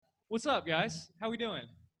What's up, guys? How we doing?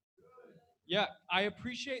 Yeah, I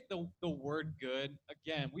appreciate the word good.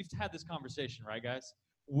 Again, we've had this conversation, right, guys?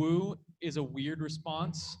 Woo is a weird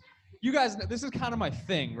response. You guys, this is kind of my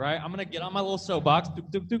thing, right? I'm gonna get on my little soapbox, doop,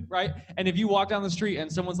 doop, doop, right? And if you walk down the street and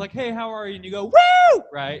someone's like, "Hey, how are you?" and you go, "Woo!"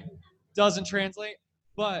 right? Doesn't translate.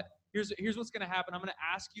 But here's what's gonna happen. I'm gonna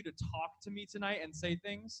ask you to talk to me tonight and say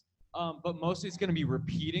things. But mostly it's going to be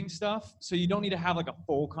repeating stuff. So you don't need to have like a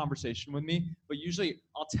full conversation with me. But usually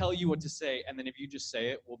I'll tell you what to say. And then if you just say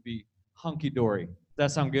it, we'll be hunky dory. Does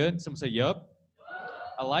that sound good? Someone say, yup.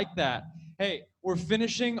 I like that. Hey, we're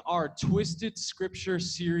finishing our Twisted Scripture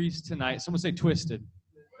series tonight. Someone say twisted.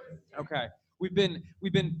 Okay. We've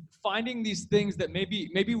been finding these things that maybe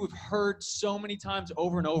we've heard so many times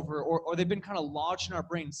over and over, or they've been kind of lodged in our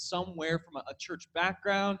brains somewhere from a church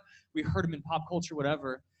background. We heard them in pop culture,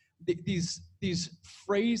 whatever. These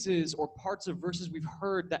phrases or parts of verses we've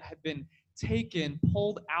heard that have been taken,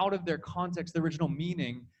 pulled out of their context, the original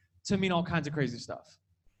meaning, to mean all kinds of crazy stuff.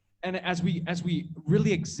 And as we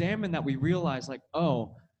really examine that, we realize like,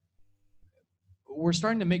 oh, we're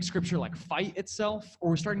starting to make scripture like fight itself,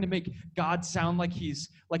 or we're starting to make God sound like he's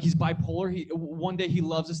bipolar. One day he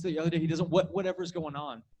loves us, the other day he doesn't. Whatever's going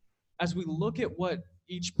on. As we look at what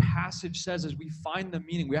each passage says, as we find the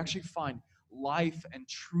meaning, we actually find life and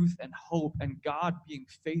truth and hope and God being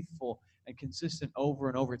faithful and consistent over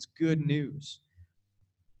and over. It's good news.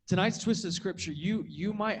 Tonight's Twisted Scripture,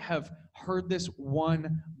 you might have heard this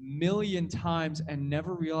 1,000,000 times and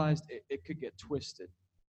never realized it could get twisted.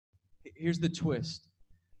 Here's the twist.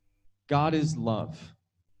 God is love.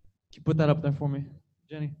 Can you put that up there for me,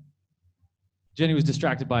 Jenny? Jenny was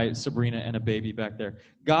distracted by Sabrina and a baby back there.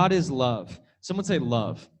 God is love. Someone say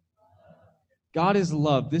love. God is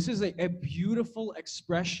love. This is a beautiful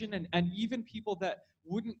expression, and even people that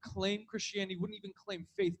wouldn't claim Christianity, wouldn't even claim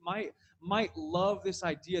faith, might love this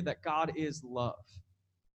idea that God is love.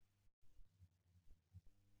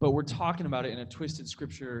 But we're talking about it in a Twisted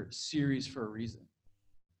Scripture series for a reason.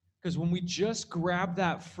 Because when we just grab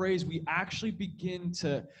that phrase, we actually begin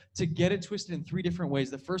to get it twisted in three different ways.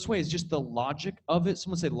 The first way is just the logic of it.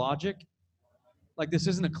 Someone say logic. Like this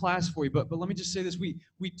isn't a class for you, but let me just say this.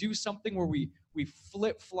 We do something where we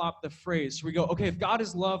flip-flop the phrase. So we go, okay, if God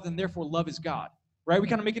is love, then therefore love is God. Right? We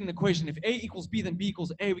kind of make it an equation. If A equals B, then B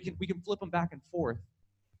equals A. We can flip them back and forth.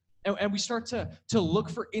 And we start to look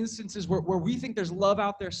for instances where we think there's love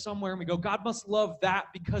out there somewhere, and we go, God must love that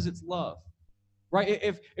because it's love. Right?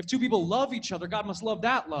 If two people love each other, God must love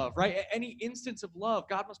that love, right? Any instance of love,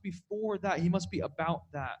 God must be for that. He must be about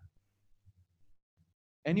that.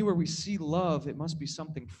 Anywhere we see love, it must be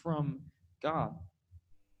something from God.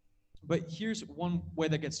 But here's one way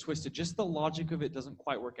that gets twisted. Just the logic of it doesn't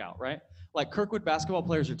quite work out, right? Like Kirkwood basketball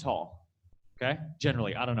players are tall, okay?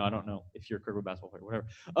 Generally, I don't know if you're a Kirkwood basketball player,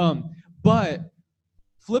 whatever. But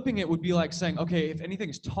flipping it would be like saying, okay, if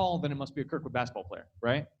anything's tall, then it must be a Kirkwood basketball player,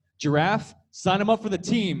 right? Giraffe, sign him up for the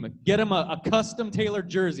team. Get him a custom tailored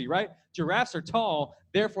jersey, right? Giraffes are tall,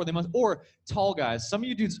 therefore they must, or tall guys. Some of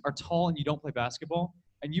you dudes are tall and you don't play basketball,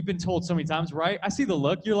 and you've been told so many times, right? I see the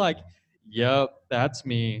look. You're like, yep, that's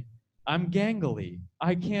me. I'm gangly.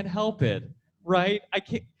 I can't help it, right?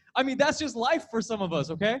 I mean, that's just life for some of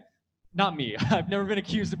us, okay? Not me. I've never been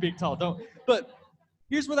accused of being tall. But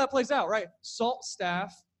here's where that plays out, right? Salt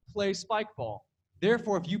staff play spike ball.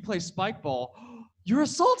 Therefore, if you play spike ball, you're a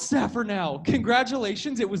salt staffer now.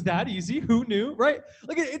 Congratulations, it was that easy. Who knew, right?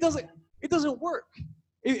 Like it doesn't work.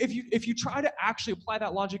 If you try to actually apply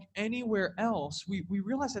that logic anywhere else, we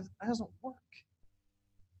realize that doesn't work.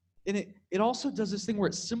 And it also does this thing where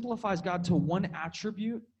it simplifies God to one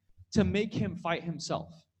attribute to make him fight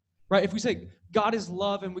himself. Right? If we say God is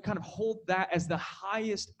love and we kind of hold that as the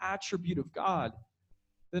highest attribute of God,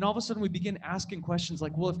 then all of a sudden we begin asking questions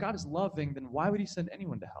like, well, if God is loving, then why would he send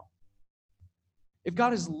anyone to hell? If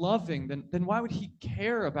God is loving, then why would he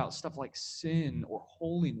care about stuff like sin or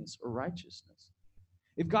holiness or righteousness?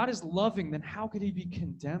 If God is loving, then how could he be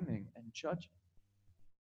condemning and judging?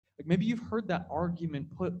 Like maybe you've heard that argument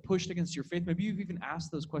pushed against your faith. Maybe you've even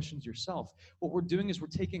asked those questions yourself. What we're doing is we're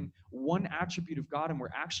taking one attribute of God and we're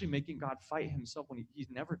actually making God fight himself when he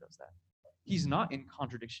never does that. He's not in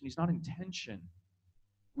contradiction. He's not in tension.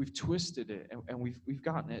 We've twisted it and we've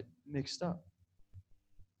gotten it mixed up.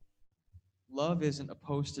 Love isn't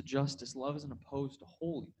opposed to justice. Love isn't opposed to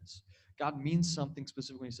holiness. God means something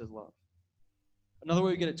specifically when he says love. Another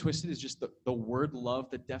way we get it twisted is just the word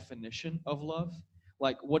love, the definition of love.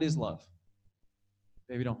 Like, what is love?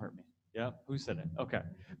 Baby, don't hurt me. Yeah, who said it? Okay.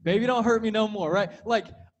 Baby, don't hurt me no more, right? Like,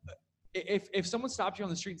 if someone stopped you on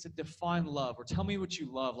the street and said, define love, or tell me what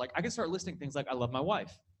you love, like, I can start listing things like, I love my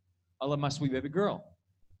wife. I love my sweet baby girl.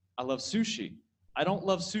 I love sushi. I don't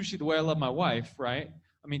love sushi the way I love my wife, right?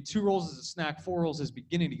 I mean, 2 rolls is a snack, 4 rolls is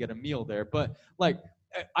beginning to get a meal there. But like,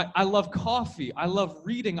 I love coffee. I love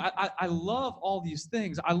reading. I love all these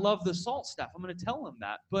things. I love the salt staff. I'm going to tell him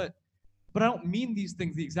that. But I don't mean these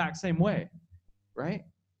things the exact same way, right?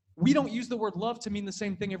 We don't use the word love to mean the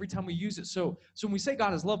same thing every time we use it. So when we say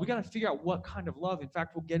God is love, we got to figure out what kind of love. In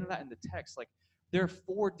fact, we'll get into that in the text. Like, there are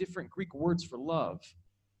 4 different Greek words for love.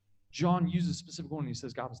 John uses a specific one when he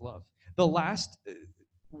says God is love. The last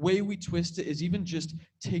way we twist it is even just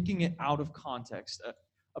taking it out of context.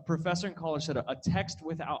 A professor in college said a text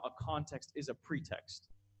without a context is a pretext.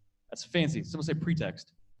 That's fancy. Someone say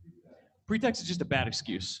pretext. Pretext is just a bad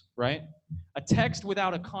excuse, right? A text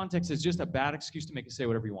without a context is just a bad excuse to make you say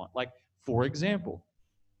whatever you want. Like, for example,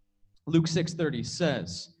 Luke 6:30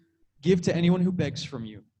 says, "Give to anyone who begs from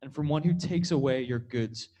you, and from one who takes away your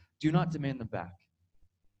goods, do not demand them back."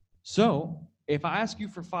 So, if I ask you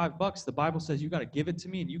for $5, the Bible says you got to give it to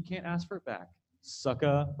me and you can't ask for it back.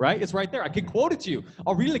 Sucker, right? It's right there. I can quote it to you.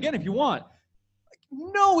 I'll read it again if you want.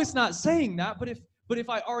 No, it's not saying that, but if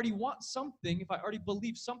I already want something, if I already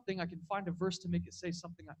believe something, I can find a verse to make it say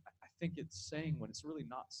something I think it's saying when it's really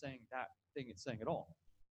not saying that thing it's saying at all.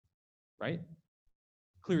 Right?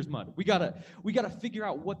 Clear as mud. We gotta figure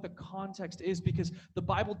out what the context is, because the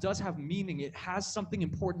Bible does have meaning. It has something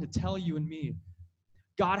important to tell you and me.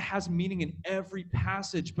 God has meaning in every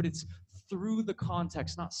passage, but it's through the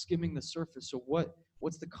context, not skimming the surface. So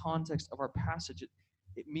what's the context of our passage?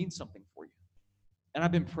 It means something for you. And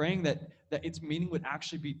I've been praying that its meaning would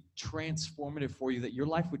actually be transformative for you, that your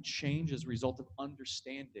life would change as a result of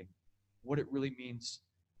understanding what it really means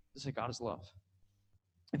to say God is love.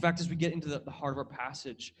 In fact, as we get into the heart of our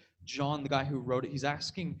passage, John, the guy who wrote it, he's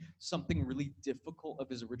asking something really difficult of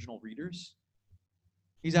his original readers.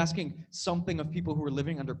 He's asking something of people who were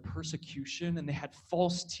living under persecution, and they had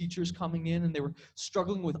false teachers coming in, and they were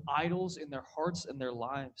struggling with idols in their hearts and their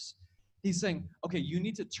lives. He's saying, okay, you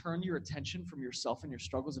need to turn your attention from yourself and your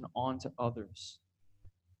struggles and on to others.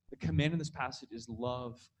 The command in this passage is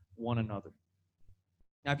love one another.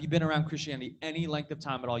 Now, if you've been around Christianity any length of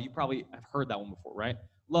time at all, you probably have heard that one before, right?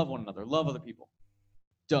 Love one another, love other people.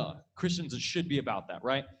 Duh. Christians should be about that,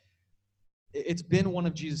 right? It's been one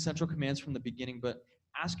of Jesus' central commands from the beginning, but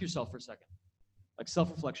ask yourself for a second, like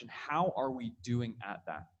self-reflection, how are we doing at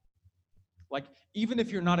that? Like, even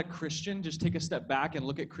if you're not a Christian, just take a step back and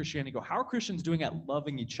look at Christianity and go, how are Christians doing at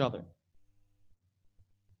loving each other?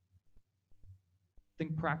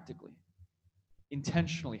 Think practically,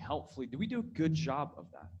 intentionally, helpfully. Do we do a good job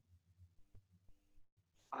of that?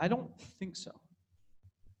 I don't think so.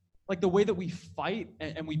 Like the way that we fight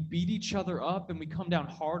and we beat each other up and we come down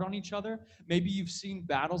hard on each other. Maybe you've seen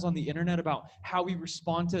battles on the internet about how we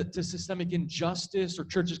respond to systemic injustice or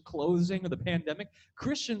churches closing or the pandemic.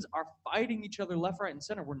 Christians are fighting each other left, right, and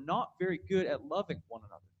center. We're not very good at loving one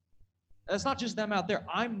another. That's not just them out there.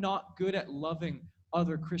 I'm not good at loving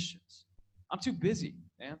other Christians. I'm too busy,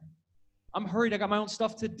 man. I'm hurried. I got my own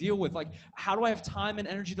stuff to deal with. Like, how do I have time and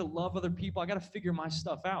energy to love other people? I got to figure my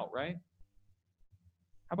stuff out, right?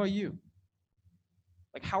 How about you?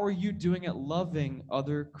 Like, how are you doing at loving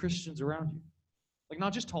other Christians around you? Like,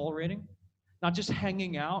 not just tolerating, not just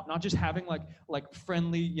hanging out, not just having like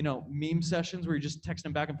friendly, meme sessions where you're just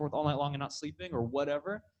texting back and forth all night long and not sleeping or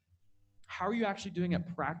whatever. How are you actually doing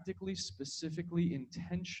it practically, specifically,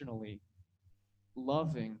 intentionally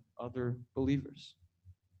loving other believers?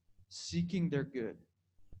 Seeking their good?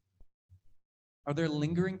 Are there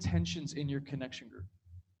lingering tensions in your connection group?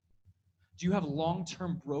 Do you have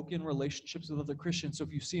long-term broken relationships with other Christians? So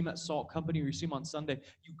if you see them at Salt Company or you see them on Sunday,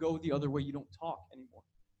 you go the other way, you don't talk anymore.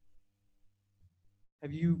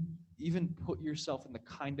 Have you even put yourself in the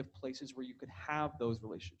kind of places where you could have those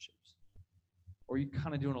relationships? Or are you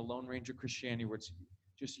kind of doing a Lone Ranger Christianity where it's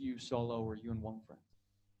just you solo or you and one friend?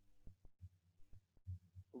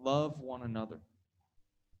 Love one another.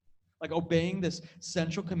 Like, obeying this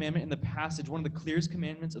central commandment in the passage, one of the clearest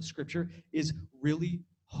commandments of Scripture, is really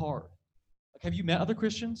hard. Like, have you met other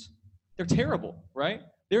Christians? They're terrible, right?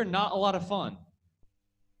 They're not a lot of fun.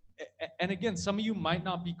 And again, some of you might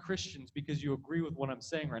not be Christians because you agree with what I'm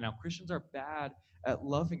saying right now. Christians are bad at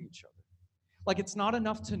loving each other. Like, it's not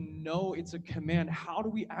enough to know it's a command. How do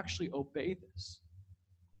we actually obey this?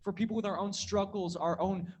 For people with our own struggles, our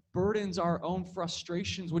own burdens, our own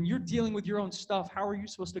frustrations, when you're dealing with your own stuff, how are you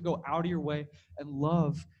supposed to go out of your way and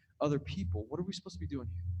love other people? What are we supposed to be doing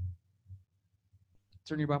here?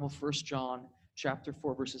 Turn your Bible, 1 John chapter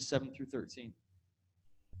 4, verses 7 through 13.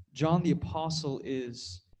 John the Apostle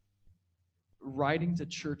is writing to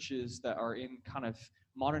churches that are in kind of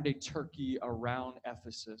modern-day Turkey around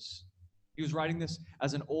Ephesus. He was writing this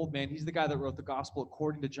as an old man. He's the guy that wrote the gospel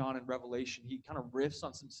according to John in Revelation. He kind of riffs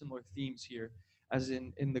on some similar themes here as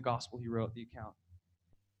in the gospel he wrote, the account.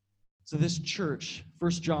 So this church,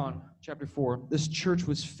 1 John chapter 4, this church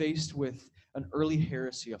was faced with an early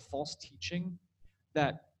heresy, a false teaching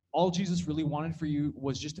that all Jesus really wanted for you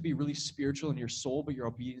was just to be really spiritual in your soul, but your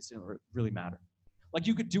obedience didn't really matter. Like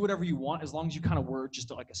you could do whatever you want as long as you kind of were just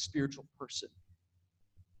like a spiritual person.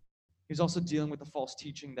 He's also dealing with the false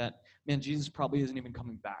teaching that, man, Jesus probably isn't even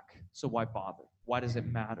coming back, so why bother? Why does it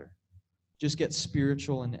matter? Just get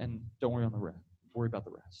spiritual and don't worry worry about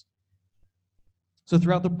the rest. So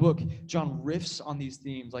throughout the book, John riffs on these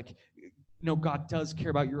themes like, God does care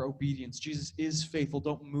about your obedience. Jesus is faithful.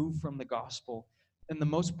 Don't move from the gospel. And the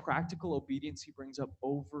most practical obedience he brings up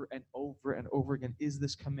over and over and over again is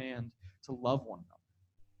this command to love one another,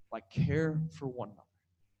 like care for one another.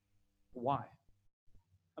 Why?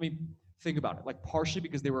 I mean, think about it. Like partially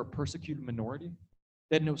because they were a persecuted minority.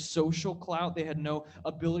 They had no social clout. They had no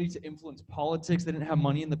ability to influence politics. They didn't have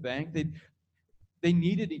money in the bank. They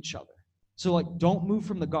needed each other. So like, don't move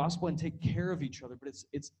from the gospel and take care of each other, but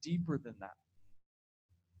it's deeper than that.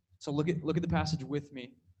 So look at the passage with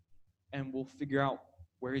me, and we'll figure out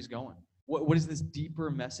where he's going. What is this deeper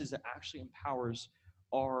message that actually empowers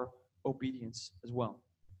our obedience as well?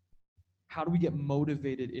 How do we get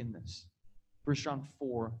motivated in this? 1 John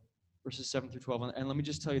 4, verses 7 through 12. And let me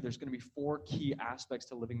just tell you, there's going to be 4 key aspects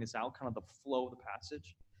to living this out, kind of the flow of the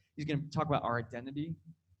passage. He's going to talk about our identity,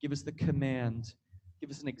 give us the command, give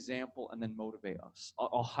us an example, and then motivate us.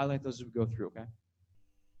 I'll highlight those as we go through, okay?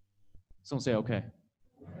 Someone say, okay.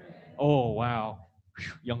 Oh, wow.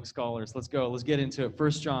 Whew, young scholars, let's go. Let's get into it.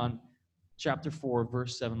 1 John chapter 4,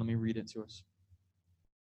 verse 7. Let me read it to us.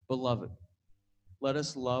 Beloved, let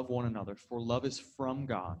us love one another, for love is from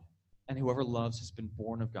God, and whoever loves has been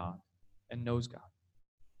born of God and knows God.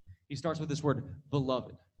 He starts with this word,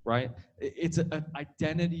 beloved, right? It's an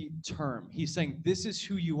identity term. He's saying, this is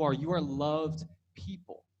who you are. You are loved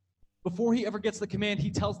people. Before he ever gets the command,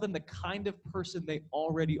 he tells them the kind of person they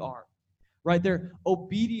already are, right? Their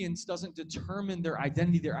obedience doesn't determine their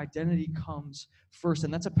identity. Their identity comes first,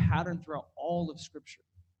 and that's a pattern throughout all of Scripture.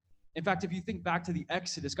 In fact, if you think back to the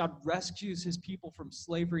Exodus, God rescues his people from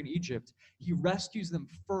slavery in Egypt. He rescues them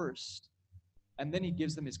first, and then he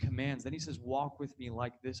gives them his commands. Then he says, walk with me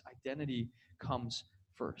like this. Identity comes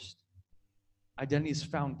first. Identity is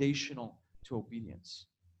foundational to obedience.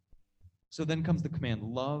 So then comes the command,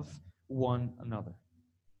 love one another.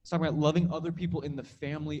 It's talking about loving other people in the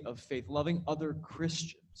family of faith, loving other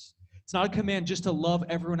Christians. It's not a command just to love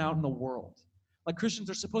everyone out in the world. Like Christians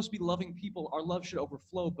are supposed to be loving people. Our love should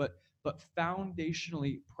overflow, but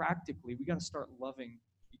foundationally, practically, we got to start loving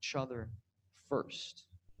each other first.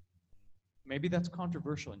 Maybe that's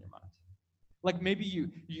controversial in your mind. Like maybe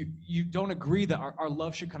you don't agree that our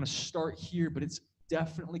love should kind of start here, but it's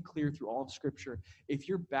definitely clear through all of Scripture. If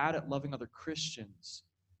you're bad at loving other Christians,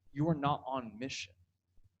 you are not on mission.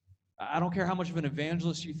 I don't care how much of an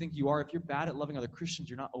evangelist you think you are. If you're bad at loving other Christians,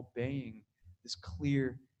 you're not obeying this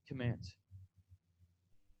clear command.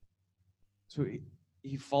 So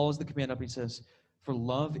he follows the command up and he says, for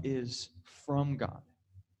love is from God.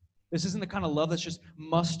 This isn't the kind of love that's just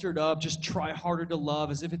mustered up, just try harder to love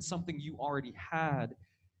as if it's something you already had.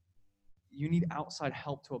 You need outside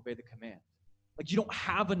help to obey the command. Like you don't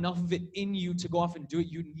have enough of it in you to go off and do it.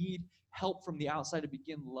 You need help from the outside to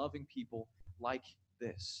begin loving people like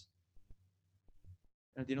this.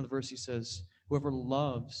 And at the end of the verse, he says, whoever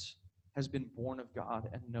loves has been born of God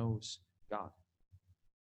and knows God.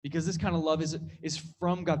 Because this kind of love is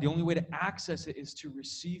from God. The only way to access it is to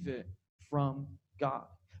receive it from God.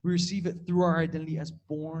 We receive it through our identity as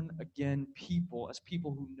born again people, as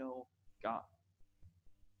people who know God.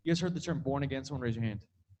 You guys heard the term born again? Someone raise your hand.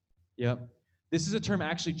 Yep. This is a term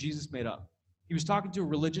actually Jesus made up. He was talking to a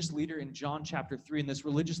religious leader in John chapter 3, and this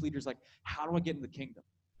religious leader's like, how do I get in the kingdom?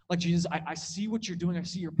 Like, Jesus, I see what you're doing. I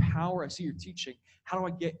see your power. I see your teaching. How do I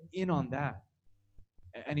get in on that?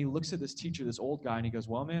 And he looks at this teacher, this old guy, and he goes,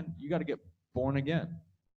 well, man, you got to get born again,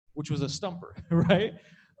 which was a stumper, right?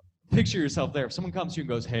 Picture yourself there. If someone comes to you and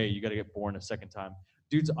goes, hey, you got to get born a second time.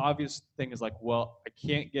 Dude's obvious thing is like, well, I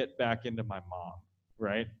can't get back into my mom,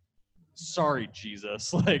 right? Sorry,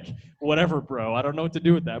 Jesus. Like, whatever, bro. I don't know what to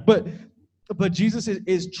do with that. But Jesus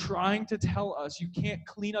is trying to tell us you can't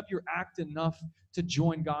clean up your act enough to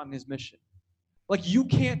join God in his mission. Like, you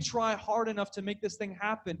can't try hard enough to make this thing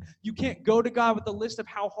happen. You can't go to God with a list of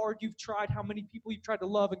how hard you've tried, how many people you've tried to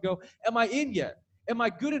love, and go, am I in yet? Am I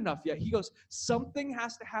good enough yet? He goes, something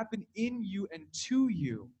has to happen in you and to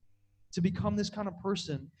you to become this kind of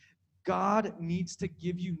person God needs to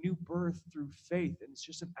give you new birth through faith, and it's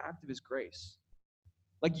just an act of his grace.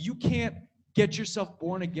 Like, you can't get yourself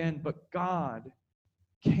born again, but God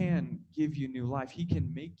can give you new life. He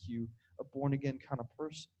can make you a born again kind of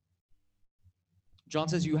person. John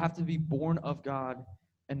says you have to be born of God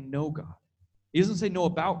and know God. He doesn't say know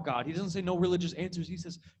about God. He doesn't say no religious answers. He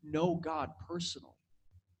says know God personally,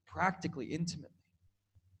 practically, intimately.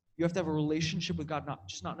 You have to have a relationship with God,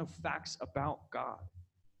 not know facts about God.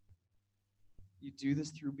 You do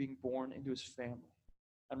this through being born into his family.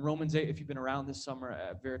 And Romans 8, if you've been around this summer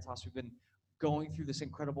at Veritas, we've been going through this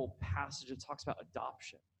incredible passage that talks about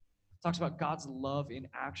adoption. It talks about God's love in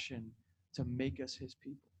action to make us his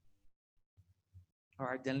people.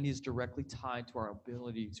 Our identity is directly tied to our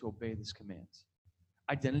ability to obey this command.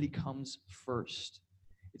 Identity comes first.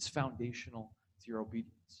 It's foundational to your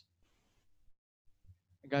obedience.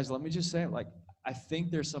 And guys, let me just say, I think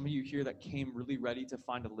there's some of you here that came really ready to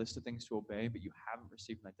find a list of things to obey, but you haven't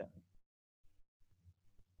received an identity.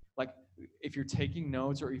 If you're taking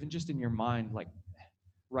notes or even just in your mind,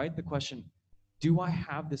 write the question, do I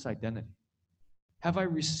have this identity? Have I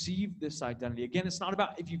received this identity? Again, it's not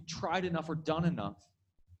about if you've tried enough or done enough.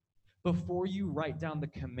 Before you write down the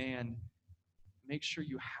command, make sure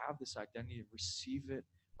you have this identity and receive it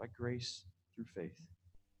by grace through faith.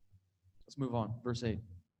 Let's move on. Verse 8.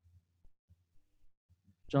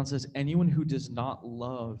 John says, anyone who does not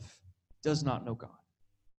love does not know God,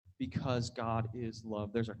 because God is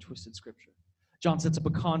love. There's our twisted scripture. John sets up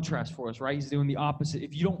a contrast for us, right? He's doing the opposite.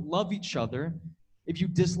 If you don't love each other, if you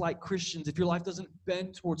dislike Christians, if your life doesn't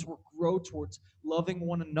bend towards or grow towards loving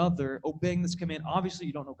one another, obeying this command, obviously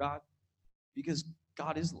you don't know God, because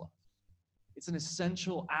God is love. It's an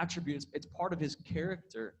essential attribute. It's part of his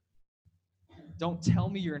character. Don't tell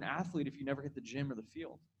me you're an athlete if you never hit the gym or the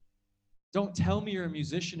field. Don't tell me you're a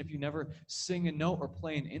musician if you never sing a note or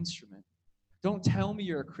play an instrument. Don't tell me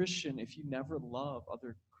you're a Christian if you never love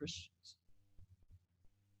other Christians.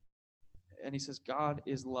 And he says, God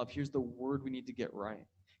is love. Here's the word we need to get right.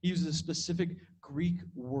 He uses a specific Greek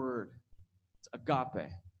word. It's agape.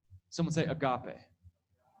 Someone say agape.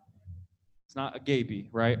 It's not agape,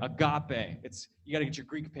 right? Agape. You got to get your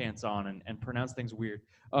Greek pants on and pronounce things weird.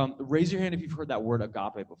 Raise your hand if you've heard that word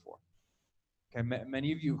agape before. Okay,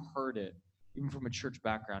 many of you heard it, even from a church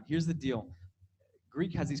background. Here's the deal.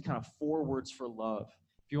 Greek has these kind of 4 words for love.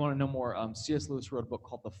 If you want to know more, C.S. Lewis wrote a book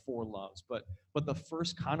called The Four Loves. But the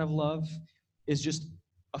first kind of love is just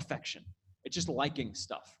affection. It's just liking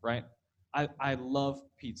stuff, right? I love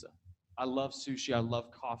pizza. I love sushi. I love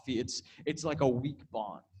coffee. It's like a weak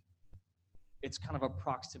bond. It's kind of a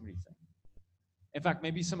proximity thing. In fact,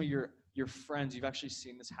 maybe some of your friends, you've actually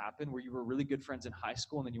seen this happen, where you were really good friends in high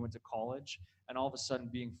school and then you went to college, and all of a sudden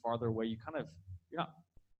being farther away, you're not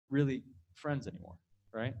really friends anymore,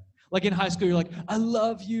 right? Like in high school, you're like, I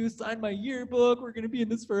love you, sign my yearbook, we're going to be in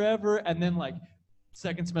this forever. And then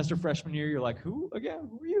second semester freshman year, you're like, who again?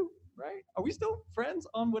 Who are you, right? Are we still friends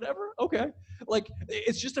on whatever? Okay.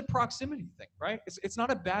 It's just a proximity thing, right? It's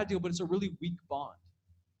not a bad deal, but it's a really weak bond.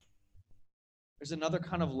 There's another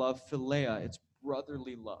kind of love, philia. It's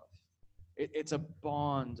brotherly love. It's a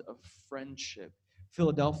bond of friendship.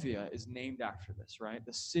 Philadelphia is named after this, right?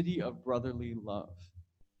 The city of brotherly love.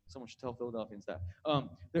 Someone should tell Philadelphians that.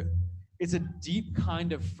 It's a deep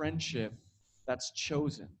kind of friendship that's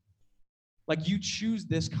chosen. You choose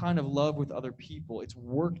this kind of love with other people. It's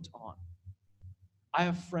worked on. I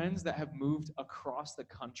have friends that have moved across the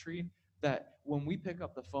country that when we pick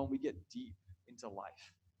up the phone, we get deep into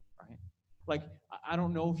life, right? I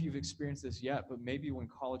don't know if you've experienced this yet, but maybe when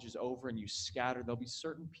college is over and you scatter, there'll be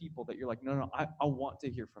certain people that you're like, no, I want to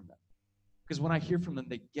hear from them. Because when I hear from them,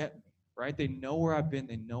 they get me, right? They know where I've been.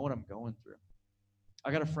 They know what I'm going through.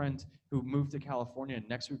 I got a friend who moved to California, and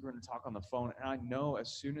next week we're going to talk on the phone, and I know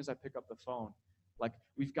as soon as I pick up the phone,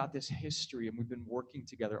 we've got this history, and we've been working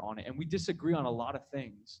together on it, and we disagree on a lot of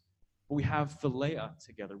things, but we have philia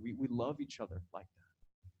together. We love each other like that.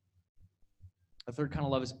 The third kind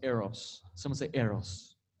of love is eros. Someone say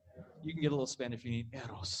eros. You can get a little Spanish if you need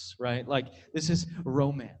eros, right? This is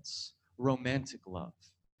romance, romantic love.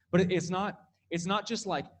 But it's not just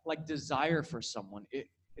like desire for someone.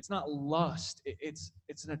 It's not lust. It's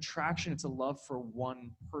an attraction. It's a love for one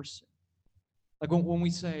person. When we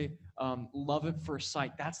say love at first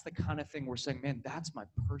sight, that's the kind of thing we're saying, man, that's my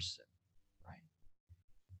person,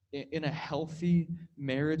 right? In a healthy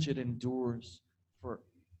marriage, it endures for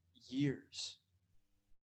years.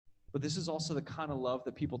 But this is also the kind of love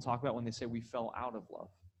that people talk about when they say we fell out of love,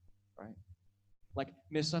 right?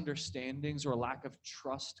 Misunderstandings or a lack of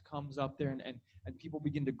trust comes up there, and people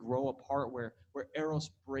begin to grow apart where eros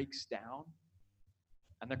breaks down.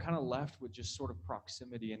 And they're kind of left with just sort of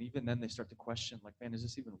proximity. And even then they start to question, like, man, is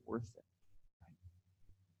this even worth it? Right?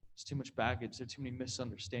 There's too much baggage. There's too many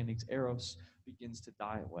misunderstandings. Eros begins to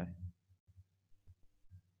die away.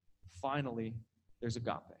 Finally, there's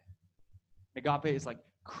agape. Agape is like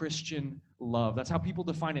Christian love. That's how people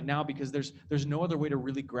define it now, because there's no other way to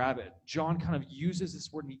really grab it. John kind of uses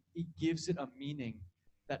this word and he gives it a meaning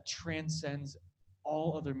that transcends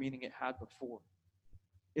all other meaning it had before.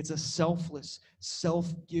 It's a selfless,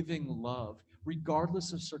 self-giving love,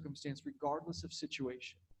 regardless of circumstance, regardless of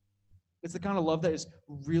situation. It's the kind of love that is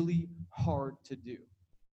really hard to do.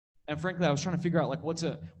 And frankly, I was trying to figure out, like, what's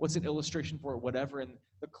an illustration for it, whatever, and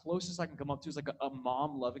the closest I can come up to is like a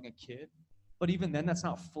mom loving a kid. But even then, that's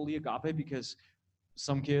not fully agape, because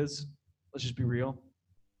some kids, let's just be real,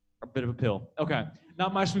 are a bit of a pill. Okay,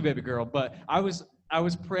 not my sweet baby girl, but I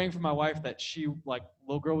was praying for my wife that she, like,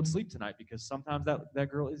 little girl would sleep tonight, because sometimes that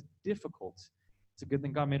girl is difficult. It's a good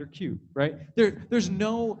thing God made her cute, right? There's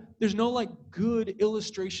no like good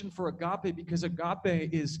illustration for agape, because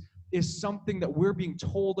agape is something that we're being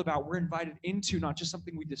told about, we're invited into, not just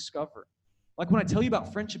something we discover. Like when I tell you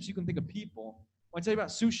about friendships, you can think of people. When I tell you about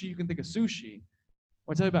sushi, you can think of sushi.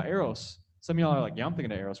 When I tell you about Eros, some of y'all are like, yeah, I'm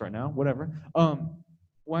thinking of Eros right now, whatever.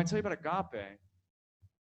 When I tell you about agape,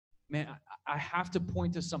 man, I have to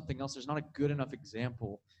point to something else. There's not a good enough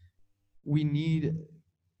example. We need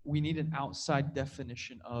an outside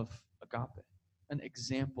definition of agape, an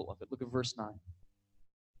example of it. Look at verse 9.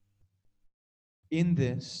 In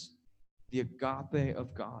this, the agape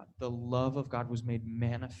of God, the love of God, was made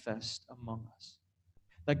manifest among us.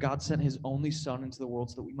 That God sent his only Son into the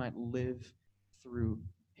world so that we might live through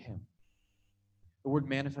him. The word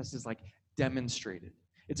manifest is like demonstrated.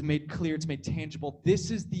 It's made clear, it's made tangible.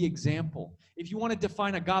 This is the example. If you want to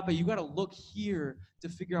define agape, you got to look here to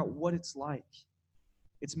figure out what it's like.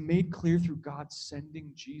 It's made clear through God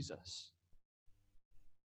sending Jesus.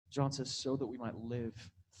 John says, so that we might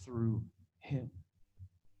live through him.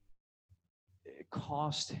 It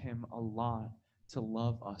cost him a lot to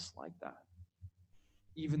love us like that,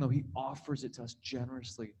 even though he offers it to us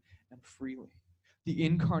generously and freely. The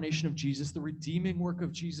incarnation of Jesus, the redeeming work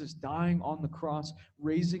of Jesus, dying on the cross,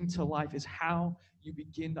 raising to life, is how you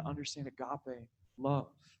begin to understand agape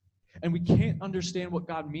love. And we can't understand what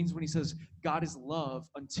God means when he says God is love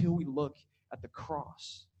until we look at the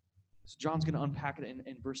cross. So John's going to unpack it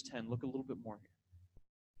in verse 10. Look a little bit more here.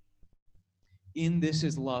 In this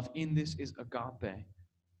is love. In this is agape.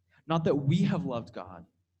 Not that we have loved God,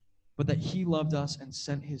 but that he loved us and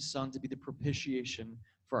sent his Son to be the propitiation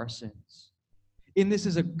for our sins. In this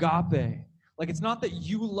is agape. Like, it's not that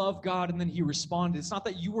you love God and then he responded. It's not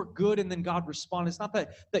that you were good and then God responded. It's not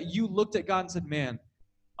that you looked at God and said, man,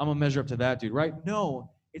 I'm going to measure up to that dude, right?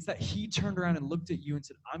 No, it's that he turned around and looked at you and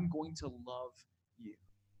said, I'm going to love you.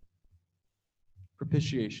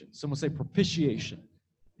 Propitiation. Someone say propitiation.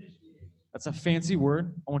 That's a fancy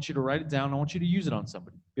word. I want you to write it down. I want you to use it on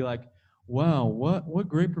somebody. Be like, wow, what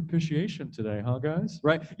great propitiation today, huh, guys?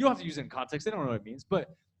 Right? You don't have to use it in context. They don't know what it means,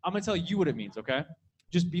 but I'm going to tell you what it means, okay?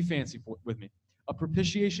 Just be fancy with me. A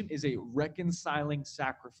propitiation is a reconciling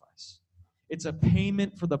sacrifice. It's a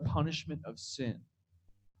payment for the punishment of sin.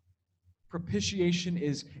 Propitiation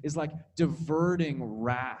is like diverting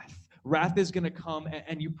wrath. Wrath is going to come,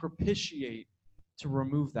 and you propitiate to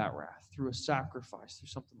remove that wrath through a sacrifice, through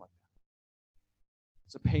something like that.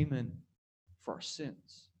 It's a payment for our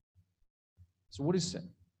sins. So what is sin?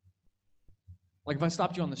 Like, if I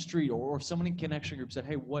stopped you on the street, or if someone in connection group said,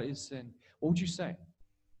 hey, what is sin? What would you say?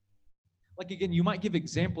 Like, again, you might give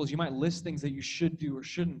examples. You might list things that you should do or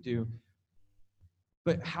shouldn't do.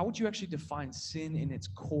 But how would you actually define sin in its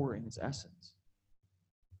core, in its essence?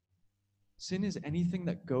 Sin is anything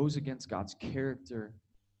that goes against God's character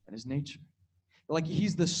and his nature. Like,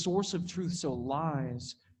 he's the source of truth, so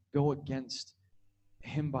lies go against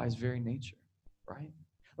him by his very nature, right?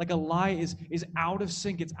 Like, a lie is out of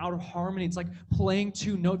sync. It's out of harmony. It's like playing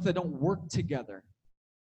two notes that don't work together.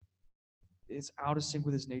 It's out of sync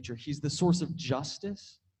with his nature. He's the source of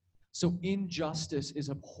justice. So injustice is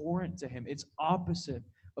abhorrent to him. It's opposite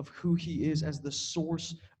of who he is as the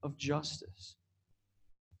source of justice.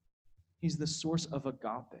 He's the source of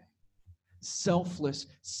agape. Selfless,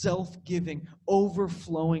 self-giving,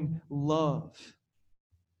 overflowing love.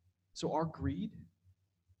 So our greed,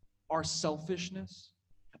 our selfishness,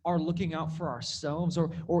 our looking out for ourselves,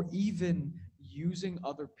 or even using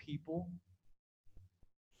other people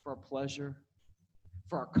for our pleasure,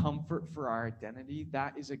 for our comfort, for our identity,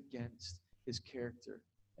 that is against his character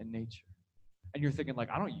and nature. And you're thinking, like,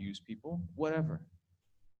 I don't use people, whatever.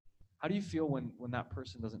 How do you feel when that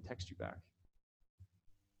person doesn't text you back?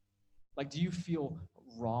 Like, do you feel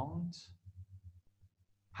wronged?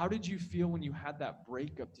 How did you feel when you had that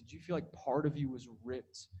breakup? Did you feel like part of you was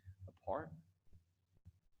ripped apart?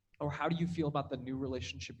 Or how do you feel about the new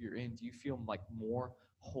relationship you're in? Do you feel like more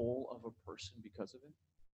whole of a person because of it?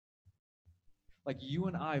 Like you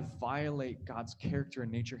and I violate God's character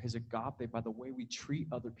and nature, his agape, by the way we treat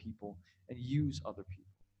other people and use other people.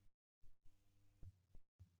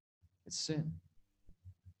 It's sin.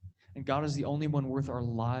 And God is the only one worth our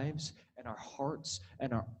lives and our hearts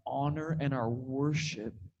and our honor and our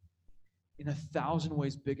worship. In 1,000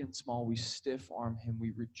 ways, big and small, we stiff-arm him.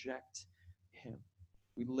 We reject him.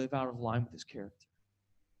 We live out of line with his character.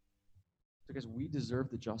 Because we deserve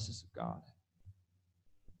the justice of God.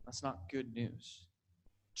 That's not good news.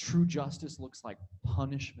 True justice looks like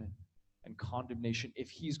punishment and condemnation if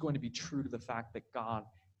he's going to be true to the fact that God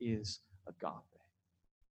is agape.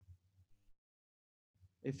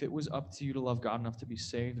 If it was up to you to love God enough to be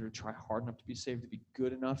saved, or to try hard enough to be saved, to be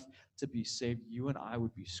good enough to be saved, you and I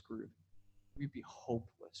would be screwed. We'd be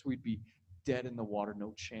hopeless. We'd be dead in the water,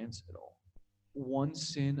 no chance at all. One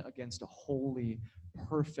sin against a holy,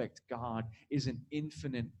 perfect God is an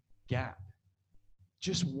infinite gap.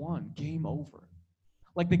 Just one, game over.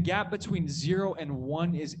 Like the gap between 0 and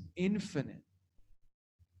 1 is infinite.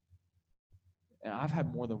 And I've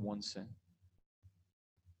had more than one sin.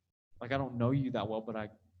 Like I don't know you that well, but I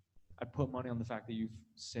put money on the fact that you've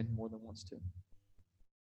sinned more than once too.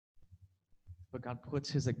 But God puts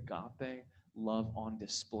his agape love on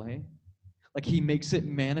display. Like he makes it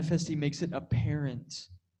manifest, he makes it apparent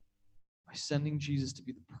by sending Jesus to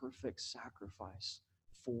be the perfect sacrifice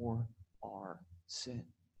for our sin.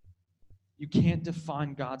 You can't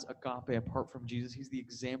define God's agape apart from Jesus. He's the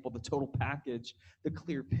example, the total package, the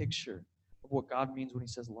clear picture of what God means when he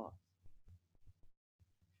says love.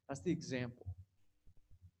 That's the example.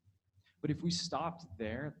 But if we stopped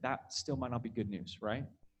there, that still might not be good news, right?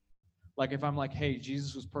 Like if I'm like, hey,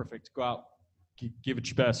 Jesus was perfect, go out, give it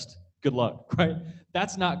your best, good luck, right?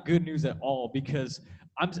 That's not good news at all because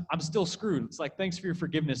I'm still screwed. It's like, thanks for your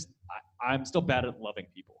forgiveness. I'm still bad at loving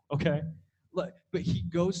people, okay? But he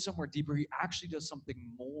goes somewhere deeper. He actually does something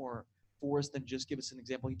more for us than just give us an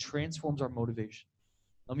example. He transforms our motivation.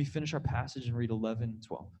 Let me finish our passage and read 11 and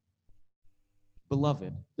 12.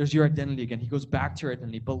 Beloved, there's your identity again. He goes back to your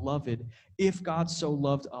identity. Beloved, if God so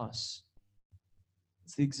loved us,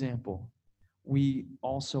 it's the example, we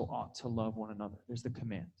also ought to love one another. There's the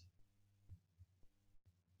command.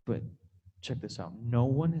 But check this out. No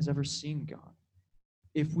one has ever seen God.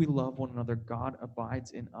 If we love one another, God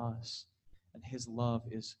abides in us, and his love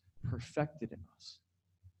is perfected in us.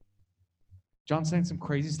 John's saying some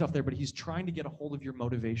crazy stuff there, but he's trying to get a hold of your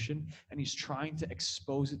motivation, and he's trying to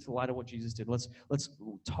expose it to the light of what Jesus did. Let's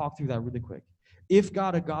talk through that really quick. If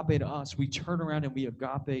God agape us, we turn around and we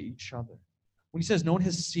agape each other. When he says no one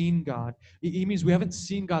has seen God, he means we haven't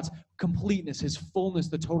seen God's completeness, his fullness,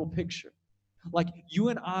 the total picture. Like you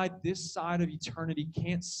and I, this side of eternity,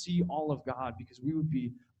 can't see all of God because we would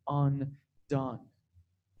be undone.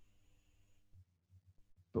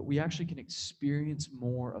 But we actually can experience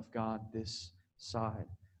more of God this side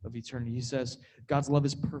of eternity. He says God's love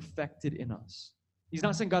is perfected in us. He's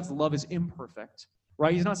not saying God's love is imperfect,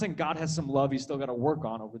 right? He's not saying God has some love he's still got to work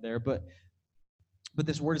on over there, but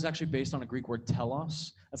this word is actually based on a Greek word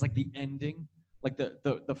telos. That's like the ending, like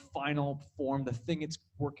the final form, the thing it's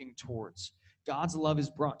working towards. God's love is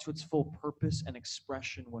brought to its full purpose and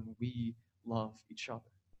expression when we love each other.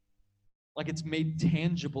 Like it's made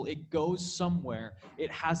tangible. It goes somewhere. It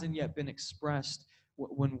hasn't yet been expressed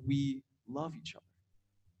when we love each other.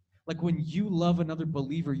 Like when you love another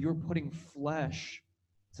believer, you're putting flesh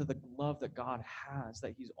to the love that God has,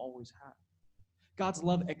 that he's always had. God's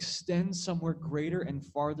love extends somewhere greater and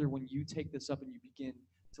farther when you take this up and you begin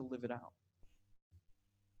to live it out.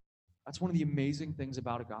 That's one of the amazing things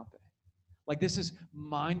about agape. Like this is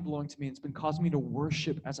mind-blowing to me. It's been causing me to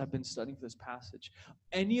worship as I've been studying for this passage.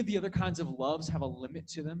 Any of the other kinds of loves have a limit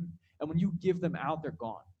to them, and when you give them out, they're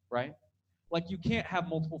gone, right? Like you can't have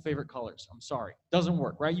multiple favorite colors. I'm sorry. Doesn't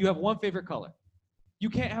work, right? You have one favorite color. You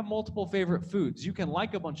can't have multiple favorite foods. You can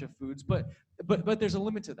like a bunch of foods, but there's a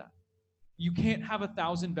limit to that. You can't have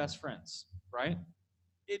 1,000 best friends, right?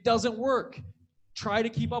 It doesn't work. Try to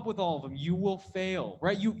keep up with all of them. You will fail,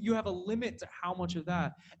 right? You have a limit to how much of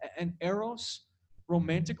that. And eros,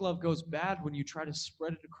 romantic love, goes bad when you try to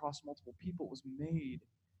spread it across multiple people. It was made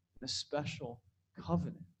in a special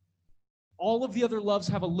covenant. All of the other loves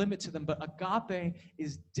have a limit to them, but agape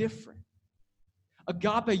is different.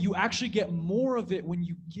 Agape, you actually get more of it when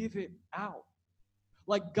you give it out.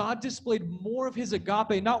 Like God displayed more of his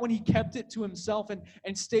agape, not when he kept it to himself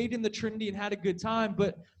and stayed in the Trinity and had a good time,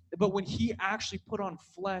 but But when he actually put on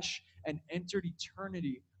flesh and entered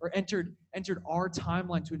eternity, or entered our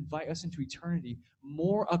timeline to invite us into eternity,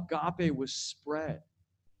 more agape was spread.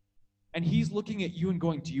 And he's looking at you and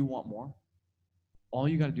going, do you want more? All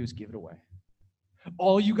you got to do is give it away.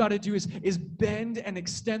 All you got to do is bend and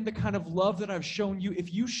extend the kind of love that I've shown you.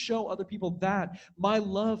 If you show other people that, my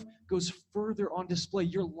love goes further on display.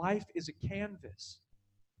 Your life is a canvas.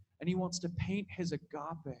 And he wants to paint his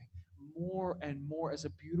agape more and more as a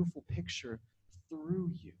beautiful picture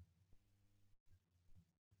through you.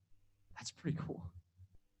 That's pretty cool.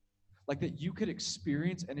 Like that you could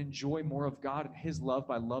experience and enjoy more of God and his love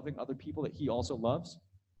by loving other people that he also loves.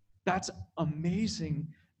 That's amazing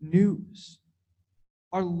news.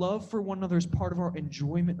 Our love for one another is part of our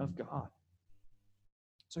enjoyment of God.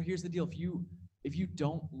 So here's the deal. If you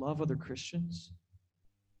don't love other Christians,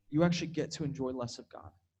 you actually get to enjoy less of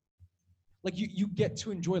God. Like you get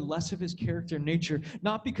to enjoy less of his character and nature,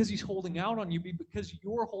 not because he's holding out on you, but because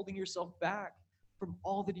you're holding yourself back from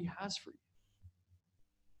all that he has for you.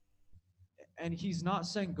 And he's not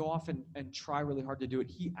saying go off and try really hard to do it.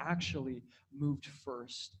 He actually moved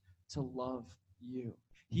first to love you.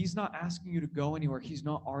 He's not asking you to go anywhere he's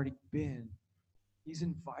not already been. He's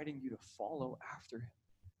inviting you to follow after him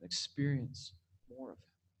and experience more of him.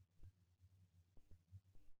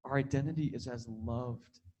 Our identity is as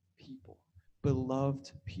loved people,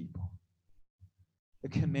 beloved people. The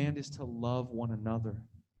command is to love one another.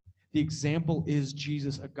 The example is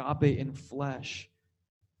Jesus, agape in flesh.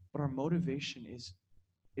 But our motivation is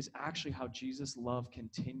actually how Jesus' love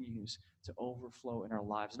continues to overflow in our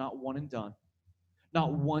lives. Not one and done.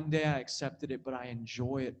 Not one day I accepted it, but I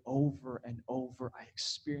enjoy it over and over. I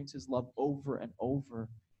experience his love over and over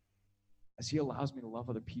as he allows me to love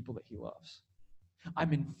other people that he loves.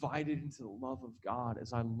 I'm invited into the love of God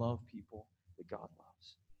as I love people that God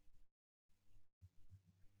loves.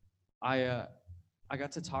 I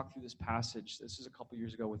got to talk through this passage. This was a couple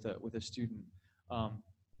years ago with a student.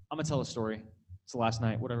 I'm gonna tell a story. It's the last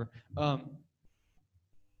night, whatever.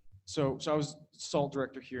 So I was SALT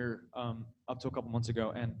director here up to a couple months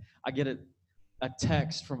ago, and I get a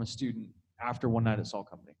text from a student after one night at SALT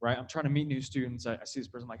Company, right? I'm trying to meet new students. I see this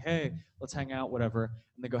person, I'm like, hey, let's hang out, whatever.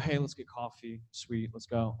 And they go, hey, let's get coffee. Sweet, let's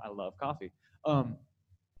go. I love coffee.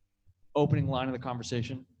 Opening line of the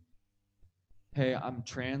conversation, hey, I'm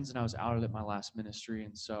trans and I was outed at my last ministry,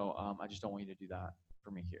 and so I just don't want you to do that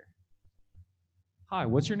for me here. Hi,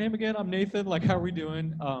 what's your name again? I'm Nathan. Like, how are we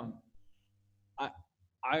doing?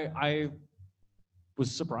 I was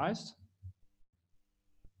surprised,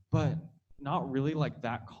 but not really like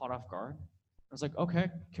that caught off guard. I was like, okay,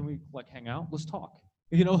 can we like hang out? Let's talk.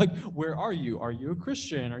 You know, like, where are you? Are you a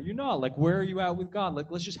Christian? Are you not? Like, where are you at with God? Like,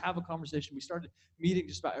 let's just have a conversation. We started meeting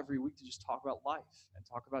just about every week to just talk about life and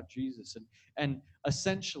talk about Jesus. And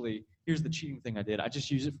essentially, here's the cheating thing I did. I just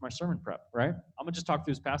used it for my sermon prep, right? I'm going to just talk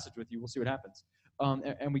through this passage with you. We'll see what happens.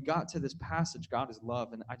 And we got to this passage, God is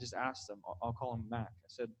love, and I just asked him, I'll call him Mac. I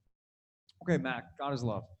said, okay, Mac, God is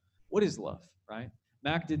love. What is love, right?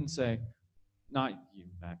 Mac didn't say, not you,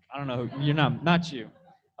 Mac. I don't know. You're not you.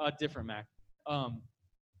 Different Mac.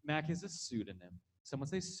 Mac is a pseudonym. Someone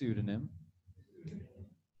say pseudonym.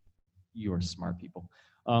 You are smart people.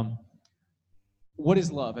 What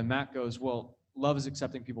is love? And Mac goes, well, love is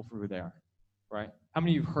accepting people for who they are, right? How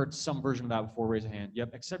many of you have heard some version of that before? Raise a hand.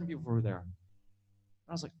 Yep, accepting people for who they are.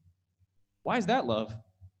 I was like, why is that love?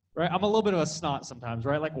 Right? I'm a little bit of a snot sometimes,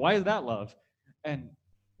 right? Like, why is that love? And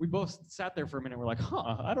we both sat there for a minute. We're like,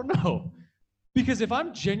 I don't know. Because if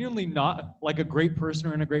I'm genuinely not like a great person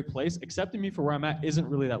or in a great place, accepting me for where I'm at isn't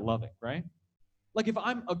really that loving, right? Like if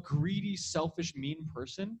I'm a greedy, selfish, mean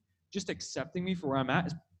person, just accepting me for where I'm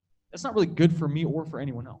at, that's not really good for me or for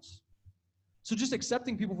anyone else. So just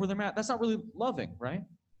accepting people where they're at, that's not really loving, right?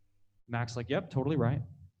 Mac's like, yep, totally right.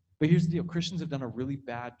 But here's the deal. Christians have done a really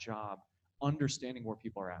bad job understanding where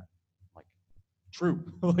people are at. Like, true.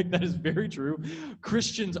 Like, that is very true.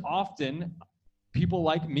 Christians often, people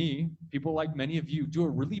like me, people like many of you, do a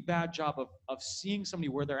really bad job of seeing somebody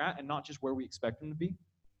where they're at and not just where we expect them to be.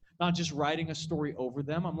 Not just writing a story over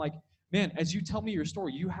them. I'm like, man, as you tell me your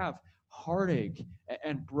story, you have heartache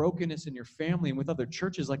and brokenness in your family and with other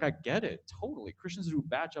churches. Like, I get it, totally. Christians do a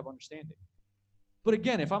bad job understanding. But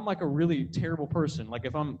again, if I'm like a really terrible person, like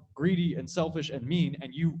if I'm greedy and selfish and mean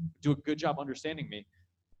and you do a good job understanding me,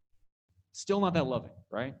 still not that loving,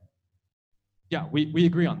 right? Yeah, we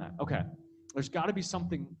agree on that. Okay. There's got to be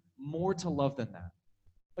something more to love than that.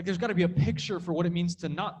 Like there's got to be a picture for what it means to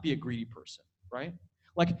not be a greedy person, right?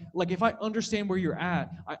 Like if I understand where you're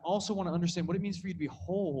at, I also want to understand what it means for you to be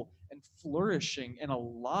whole and flourishing and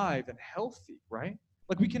alive and healthy, right?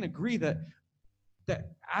 Like we can agree that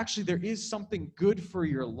that actually there is something good for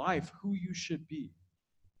your life, who you should be.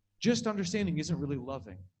 Just understanding isn't really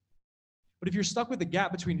loving. But if you're stuck with the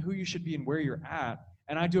gap between who you should be and where you're at,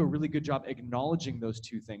 and I do a really good job acknowledging those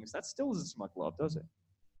two things, that still doesn't seem like love, does it?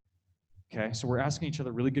 Okay, so we're asking each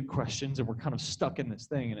other really good questions, and we're kind of stuck in this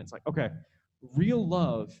thing, and it's like, okay, real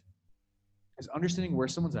love is understanding where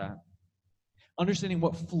someone's at, understanding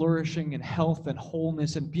what flourishing and health and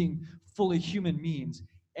wholeness and being fully human means,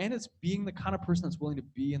 and it's being the kind of person that's willing to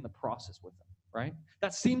be in the process with them, right?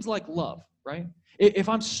 That seems like love, right? If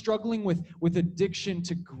I'm struggling with addiction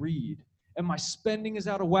to greed, and my spending is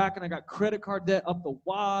out of whack, and I got credit card debt up the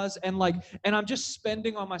waz, and I'm just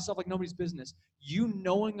spending on myself like nobody's business, you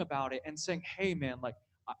knowing about it and saying, hey man, like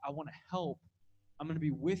I want to help. I'm going to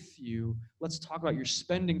be with you. Let's talk about your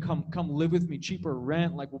spending. Come live with me, cheaper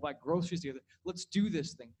rent. Like we'll buy groceries together. Let's do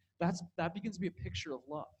this thing. That begins to be a picture of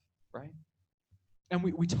love, right? And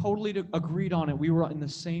we totally agreed on it. We were on the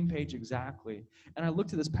same page exactly. And I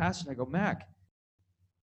looked at this passage and I go, Mac,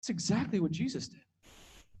 that's exactly what Jesus did.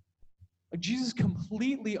 Like Jesus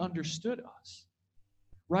completely understood us,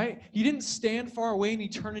 right? He didn't stand far away in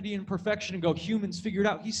eternity and perfection and go, humans figure it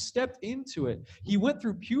out. He stepped into it. He went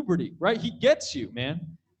through puberty, right? He gets you, man.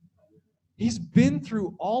 He's been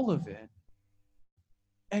through all of it.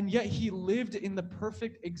 And yet he lived in the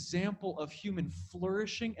perfect example of human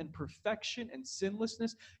flourishing and perfection and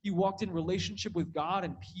sinlessness. He walked in relationship with God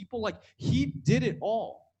and people. Like he did it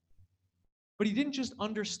all. But he didn't just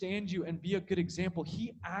understand you and be a good example.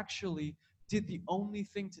 He actually did the only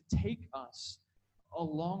thing to take us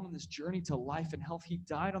along on this journey to life and health. He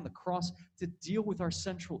died on the cross to deal with our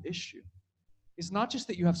central issue. It's not just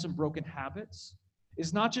that you have some broken habits.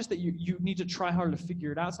 It's not just that you need to try harder to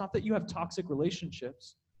figure it out. It's not that you have toxic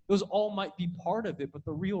relationships. Those all might be part of it, but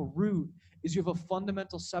the real root is you have a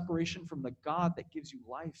fundamental separation from the God that gives you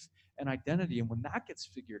life and identity. And when that gets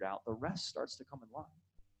figured out, the rest starts to come in line.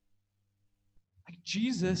 Like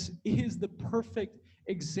Jesus is the perfect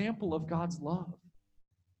example of God's love.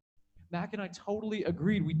 Mac and I totally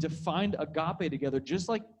agreed. We defined agape together, just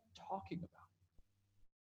like talking about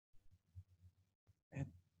it. And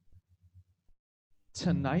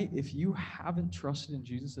tonight, if you haven't trusted in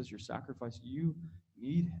Jesus as your sacrifice, you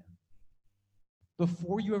need him.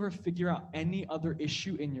 Before you ever figure out any other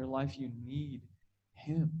issue in your life, you need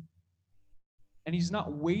him. And he's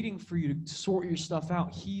not waiting for you to sort your stuff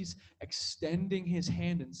out. He's extending his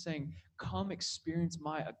hand and saying, come experience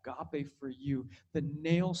my agape for you. The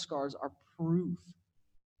nail scars are proof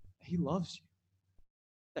that he loves you,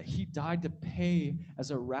 that he died to pay as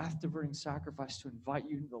a wrath-diverting sacrifice to invite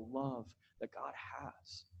you into the love that God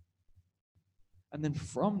has. And then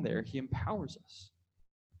from there, he empowers us.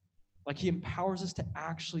 Like he empowers us to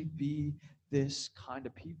actually be this kind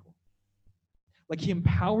of people. Like he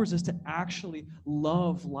empowers us to actually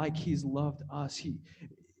love like he's loved us.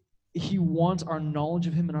 He wants our knowledge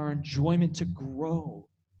of him and our enjoyment to grow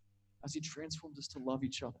as he transforms us to love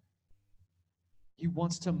each other. He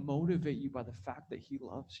wants to motivate you by the fact that he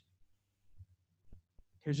loves you.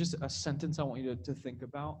 Here's just a sentence I want you to think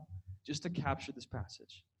about, just to capture this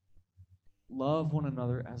passage. Love one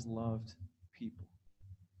another as loved people.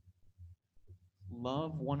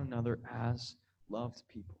 Love one another as loved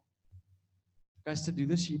people. Guys, to do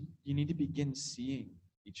this, you need to begin seeing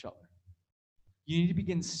each other. You need to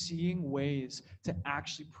begin seeing ways to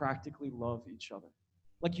actually practically love each other.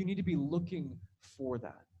 Like you need to be looking for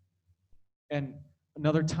that. And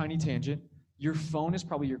another tiny tangent, your phone is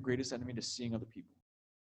probably your greatest enemy to seeing other people.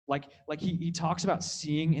 Like he talks about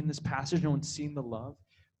seeing in this passage, no one's seeing the love.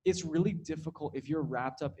 It's really difficult if you're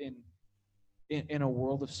wrapped up in a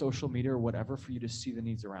world of social media or whatever for you to see the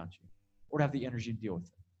needs around you or to have the energy to deal with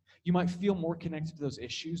it. You might feel more connected to those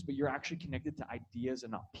issues, but you're actually connected to ideas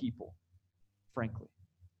and not people, frankly.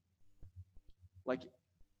 Like,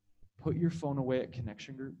 put your phone away at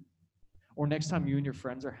connection group. Or next time you and your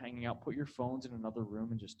friends are hanging out, put your phones in another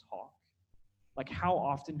room and just talk. Like, how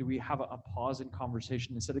often do we have a pause in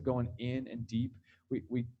conversation? Instead of going in and deep,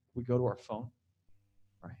 we go to our phone,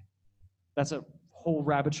 right? That's a whole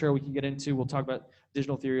rabbit trail we can get into. We'll talk about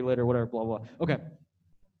digital theory later, whatever, blah, blah. Okay.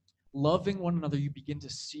 Loving one another, you begin to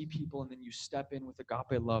see people, and then you step in with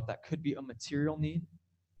agape love. That could be a material need.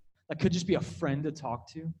 That could just be a friend to talk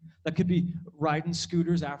to. That could be riding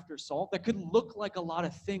scooters after salt. That could look like a lot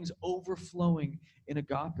of things overflowing in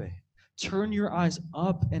agape. Turn your eyes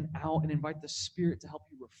up and out and invite the Spirit to help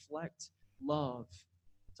you reflect love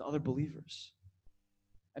to other believers.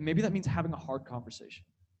 And maybe that means having a hard conversation.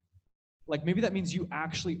 Like maybe that means you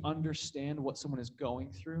actually understand what someone is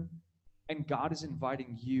going through, and God is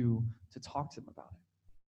inviting you to talk to them about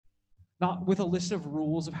it. Not with a list of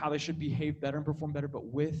rules of how they should behave better and perform better, but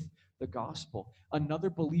with the gospel. Another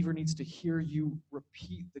believer needs to hear you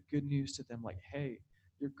repeat the good news to them, like, hey,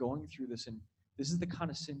 you're going through this, and this is the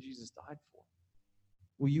kind of sin Jesus died for.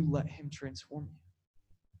 Will you let him transform you?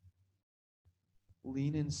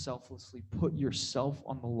 Lean in selflessly. Put yourself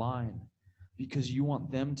on the line because you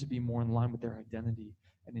want them to be more in line with their identity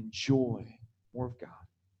and enjoy more of God.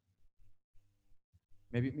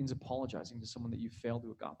 Maybe it means apologizing to someone that you failed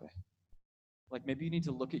to agape. Like maybe you need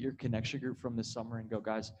to look at your connection group from this summer and go,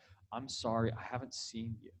 guys, I'm sorry, I haven't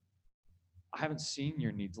seen you. I haven't seen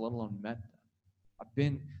your needs, let alone met them. I've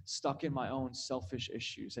been stuck in my own selfish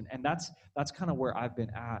issues. And that's kind of where I've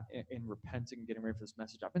been at in repenting and getting ready for this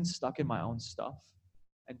message. I've been stuck in my own stuff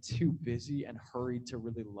and too busy and hurried to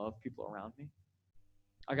really love people around me.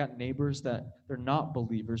 I got neighbors that they're not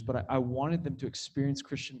believers, but I wanted them to experience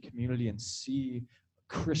Christian community and see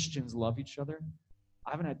Christians love each other.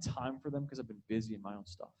 I haven't had time for them because I've been busy in my own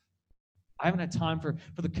stuff. I haven't had time for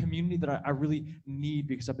the community that I really need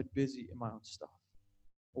because I've been busy in my own stuff.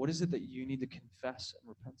 What is it that you need to confess and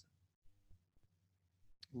repent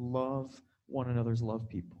of? Love one another's love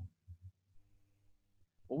people.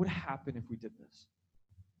 What would happen if we did this?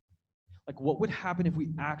 Like, what would happen if we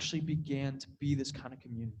actually began to be this kind of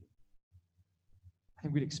community? I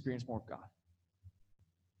think we'd experience more of God.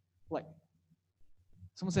 Like,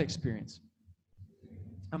 someone say experience.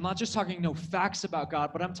 I'm not just talking no facts about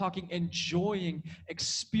God, but I'm talking enjoying,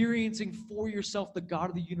 experiencing for yourself the God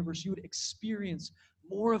of the universe. You would experience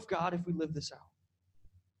more of God if we live this out.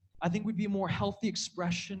 I think we'd be a more healthy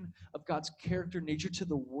expression of God's character, nature to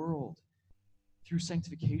the world through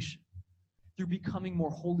sanctification, through becoming more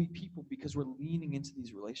holy people because we're leaning into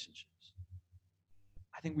these relationships.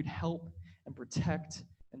 I think we'd help and protect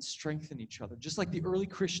and strengthen each other, just like the early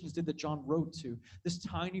Christians did that John wrote to, this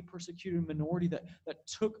tiny persecuted minority that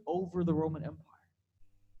took over the Roman Empire.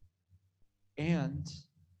 And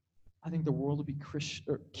I think the world would be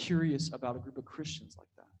curious about a group of Christians like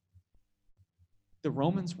that. The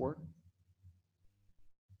Romans were.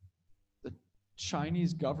 The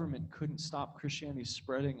Chinese government couldn't stop Christianity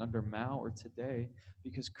spreading under Mao or today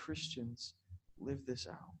because Christians live this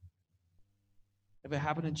out. If it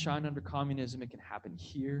happened in China under communism, it can happen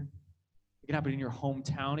here. It can happen in your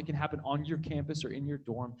hometown. It can happen on your campus or in your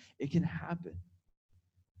dorm. It can happen.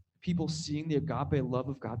 People seeing the agape love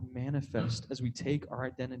of God manifest as we take our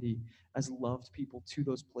identity as loved people to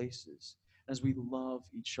those places, as we love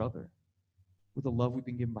each other with the love we've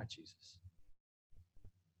been given by Jesus.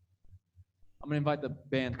 I'm going to invite the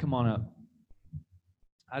band. Come on up.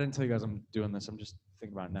 I didn't tell you guys I'm doing this. I'm just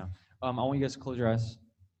thinking about it now. I want you guys to close your eyes.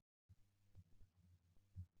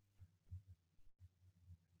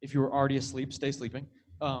 If you were already asleep, stay sleeping.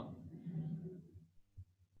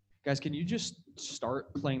 Guys, can you just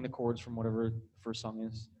start playing the chords from whatever the first song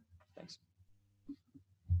is? Thanks.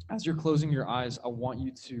 As you're closing your eyes, I want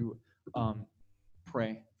you to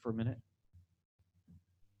pray for a minute.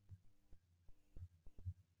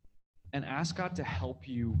 And ask God to help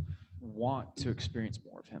you want to experience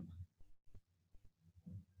more of him.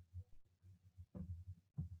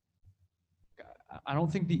 I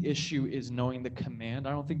don't think the issue is knowing the command.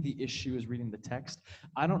 I don't think the issue is reading the text.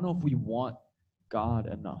 I don't know if we want God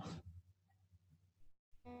enough.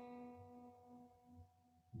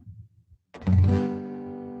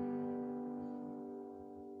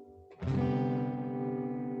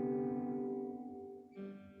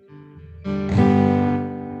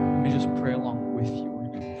 Let me just pray along with you. We're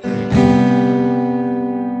going to pray.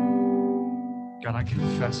 God, I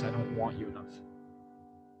confess I don't want you enough.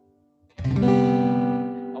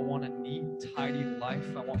 I want a neat, tidy life.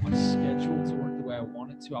 I want my schedule to work the way I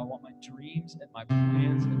want it to. I want my dreams and my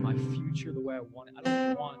plans and my future the way I want it.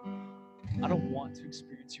 I don't want to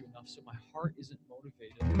experience you enough, so my heart isn't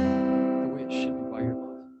motivated the way it should be by your love.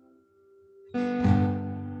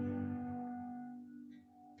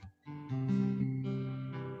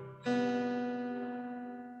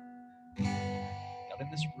 God, in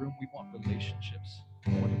this room, we want relationships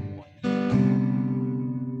more than we want you.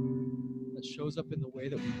 That shows up in the way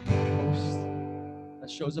that we post. That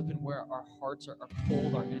shows up in where our hearts are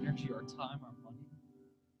pulled, our energy, our time, our money.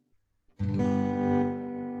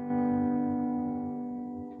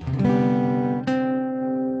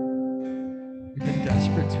 We've been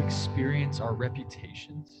desperate to experience our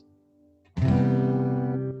reputations,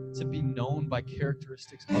 to be known by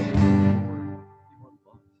characteristics other than your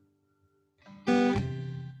love.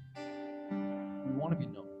 We want to be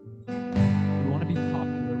known. We want to be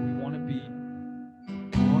popular. We want to be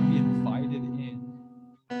invited in.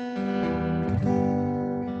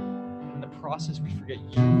 In the process, we forget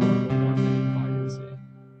you are the one that invited us in.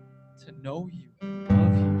 To know you,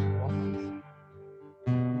 love you, walk with you.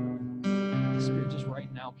 Spirit, just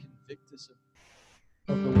right now convict us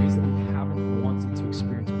of the ways that we haven't wanted to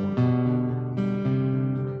experience more.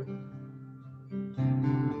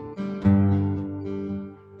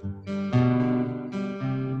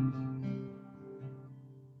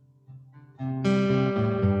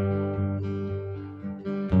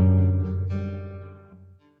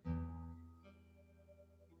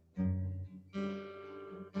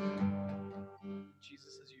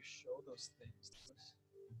 Jesus, as you show those things to us,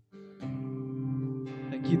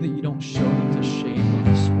 thank you that you don't show them to shame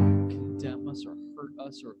us or condemn us or hurt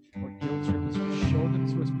us or guilt trip us. You show them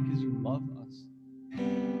to us because you love us.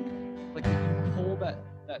 Like that you pull that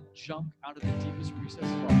junk out of the deepest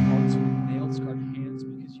recesses of our hearts with nail-scarred hands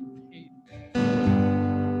because you paid for it.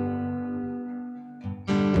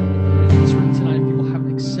 If it's written tonight, people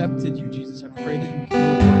haven't accepted you, Jesus, I pray that you can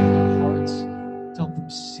work in their hearts to help them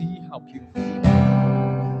see how beautiful you are.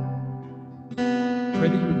 Pray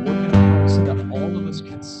that you would work in our hearts so that all of us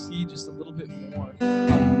could see just a little bit more of the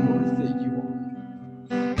worth that you are.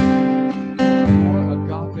 Your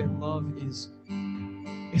agape love is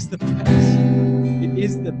the best. It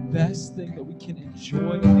is the best thing that we can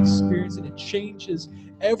enjoy and experience, and it changes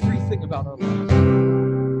everything about our lives.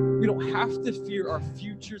 We don't have to fear our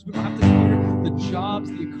futures. We don't have to fear the jobs,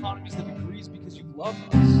 the economies, the degrees, because you love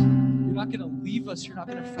us. You're not going to leave us. You're not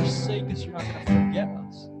going to forsake us. You're not going to forget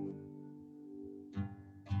us.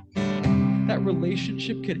 That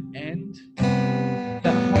relationship could end.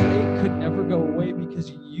 That heartache could never go away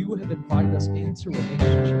because you have invited us into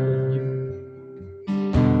relationship with you.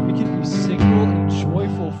 We can be single and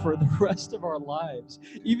joyful for the rest of our lives,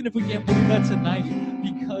 even if we can't believe that tonight,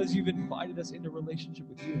 because you've invited us into relationship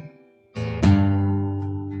with you.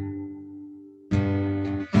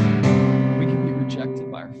 We can be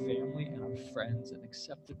rejected by our family and our friends and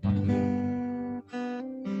accepted by you.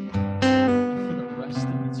 And for the rest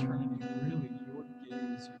of eternity, really, your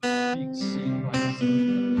gaze, you're being seen by us in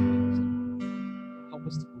heavenly things. Help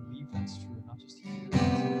us to believe that's true and not just hear it.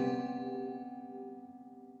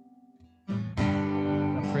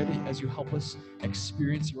 I pray that as you help us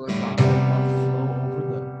experience your agape love flow over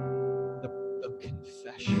the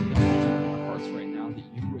confession that we're doing in our hearts right now, that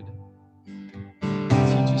you would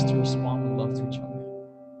teach us to respond with love to each other.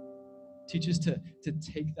 Teach us to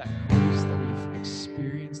take that grace that we've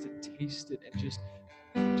experienced and tasted and just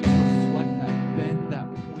reflect that, bend that,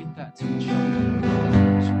 point that to each other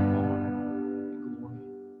because you are the glory,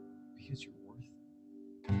 because you're